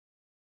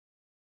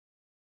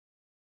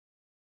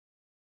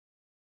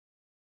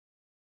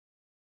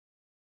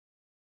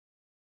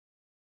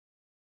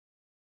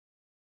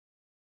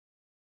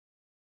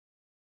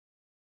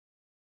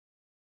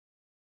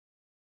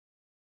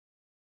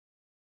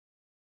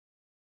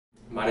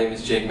My name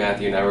is Jake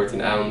Matthew and I worked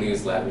in Allen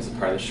Liu's lab as a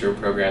part of the SURE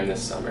program this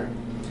summer.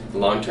 The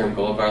long-term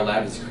goal of our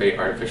lab is to create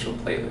artificial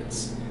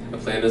platelets. A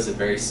platelet is a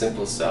very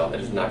simple cell that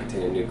does not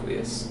contain a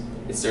nucleus.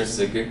 It serves as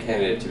a good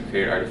candidate to be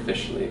created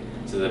artificially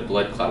so that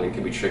blood clotting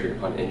can be triggered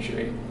upon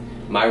injury.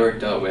 My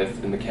work dealt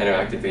with the mechanical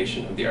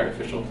activation of the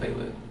artificial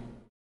platelet.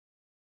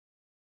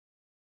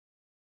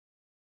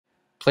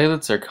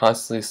 Platelets are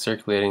constantly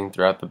circulating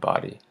throughout the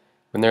body.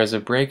 When there is a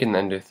break in the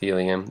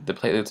endothelium, the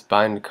platelets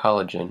bind to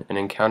collagen and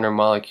encounter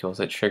molecules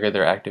that trigger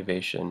their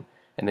activation,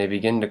 and they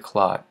begin to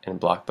clot and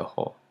block the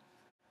hole.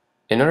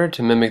 In order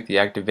to mimic the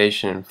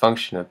activation and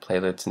function of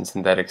platelets in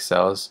synthetic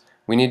cells,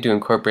 we need to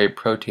incorporate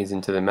proteins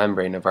into the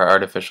membrane of our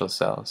artificial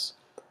cells.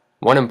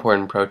 One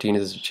important protein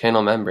is a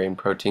channel membrane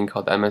protein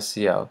called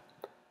MscL.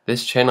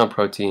 This channel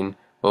protein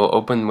will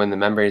open when the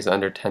membrane is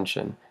under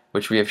tension,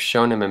 which we have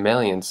shown in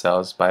mammalian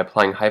cells by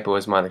applying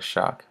hypoosmotic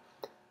shock.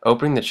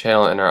 Opening the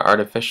channel in our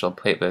artificial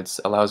platelets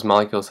allows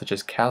molecules such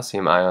as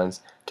calcium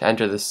ions to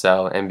enter the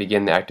cell and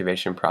begin the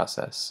activation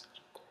process.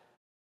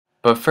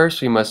 But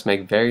first we must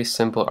make very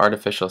simple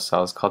artificial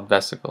cells called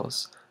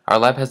vesicles. Our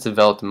lab has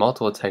developed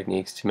multiple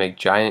techniques to make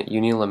giant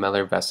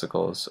unilamellar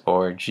vesicles,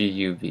 or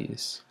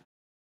GUVs.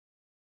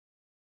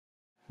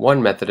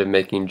 One method of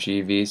making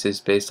GUVs is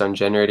based on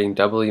generating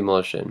double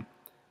emulsion.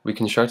 We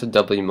construct a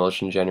double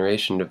emulsion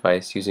generation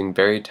device using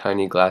very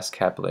tiny glass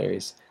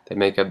capillaries that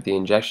make up the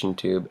injection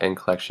tube and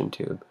collection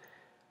tube.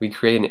 We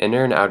create an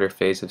inner and outer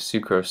phase of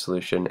sucrose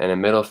solution and a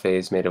middle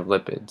phase made of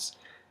lipids.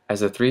 As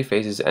the three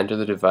phases enter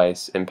the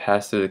device and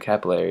pass through the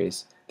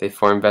capillaries, they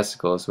form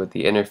vesicles with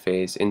the inner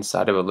phase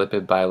inside of a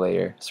lipid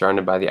bilayer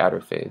surrounded by the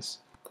outer phase.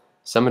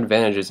 Some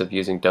advantages of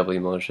using double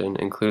emulsion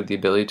include the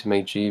ability to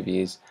make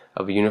GUVs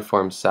of a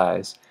uniform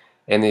size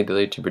and the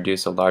ability to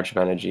produce a large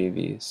amount of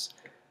GUVs.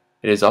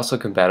 It is also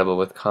compatible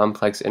with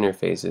complex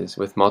interfaces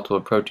with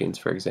multiple proteins,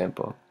 for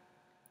example.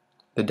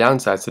 The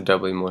downsides to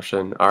double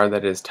emulsion are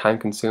that it is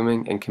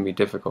time-consuming and can be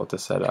difficult to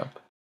set up.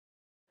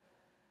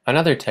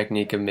 Another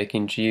technique of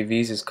making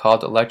GUVs is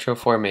called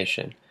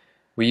electroformation.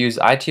 We use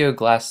ITO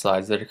glass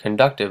slides that are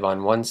conductive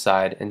on one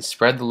side and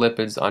spread the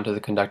lipids onto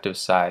the conductive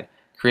side,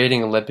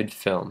 creating a lipid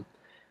film.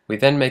 We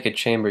then make a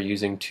chamber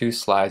using two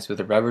slides with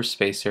a rubber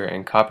spacer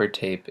and copper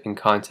tape in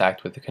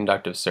contact with the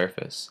conductive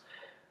surface.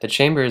 The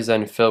chamber is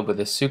then filled with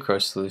a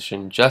sucrose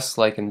solution just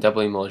like in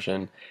double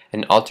emulsion,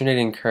 and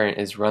alternating current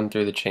is run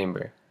through the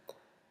chamber.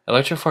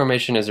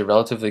 Electroformation is a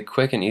relatively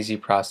quick and easy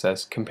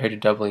process compared to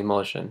double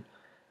emulsion.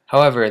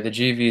 However, the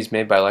GUVs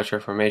made by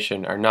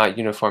electroformation are not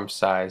uniform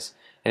size,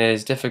 and it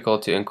is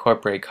difficult to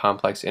incorporate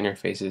complex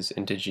interfaces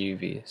into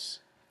GUVs.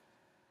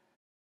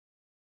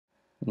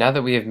 Now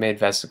that we have made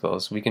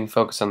vesicles, we can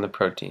focus on the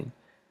protein.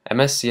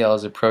 MscL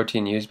is a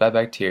protein used by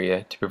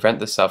bacteria to prevent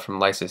the cell from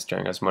lysis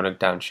during osmotic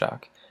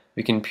downshock.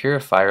 We can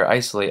purify or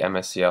isolate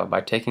MscL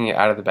by taking it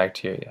out of the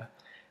bacteria.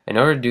 In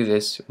order to do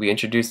this, we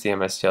introduce the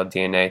MscL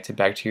DNA to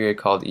bacteria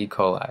called E.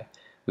 coli.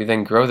 We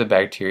then grow the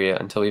bacteria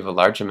until we have a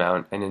large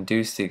amount and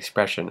induce the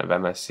expression of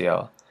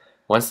MscL.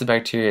 Once the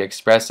bacteria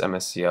express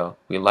MscL,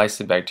 we lyse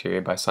the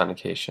bacteria by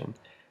sonication.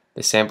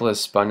 The sample is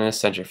spun in a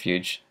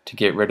centrifuge to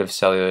get rid of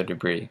cellular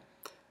debris.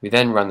 We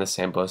then run the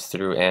samples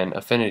through an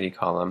affinity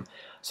column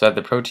so that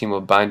the protein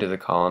will bind to the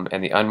column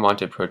and the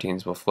unwanted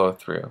proteins will flow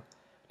through.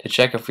 To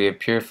check if we have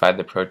purified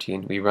the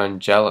protein, we run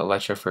gel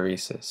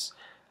electrophoresis.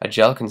 A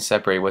gel can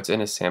separate what's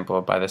in a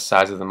sample by the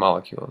size of the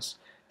molecules.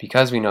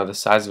 Because we know the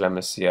size of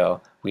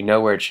MscL, we know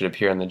where it should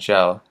appear in the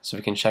gel, so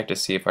we can check to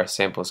see if our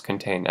samples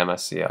contain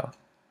MscL.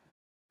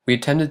 We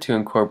attempted to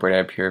incorporate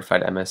our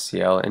purified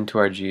MscL into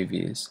our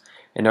GUVs.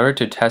 In order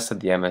to test that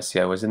the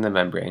MscL was in the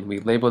membrane, we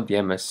labeled the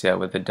MscL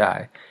with a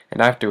dye,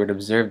 and afterward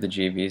observed the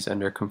GUVs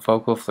under a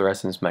confocal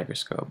fluorescence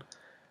microscope.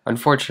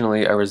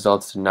 Unfortunately, our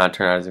results did not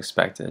turn out as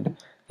expected.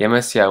 The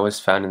MscL was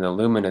found in the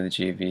lumen of the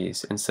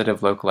GUVs instead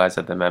of localized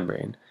at the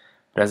membrane.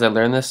 But as I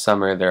learned this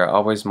summer, there are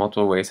always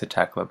multiple ways to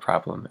tackle a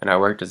problem, and our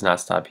work does not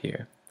stop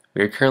here.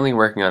 We are currently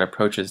working on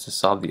approaches to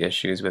solve the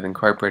issues with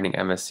incorporating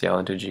MscL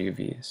into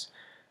GUVs.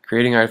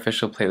 Creating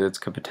artificial platelets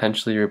could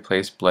potentially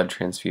replace blood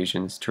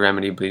transfusions to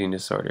remedy bleeding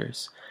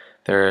disorders.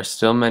 There are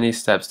still many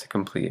steps to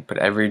complete, but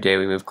every day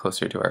we move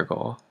closer to our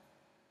goal.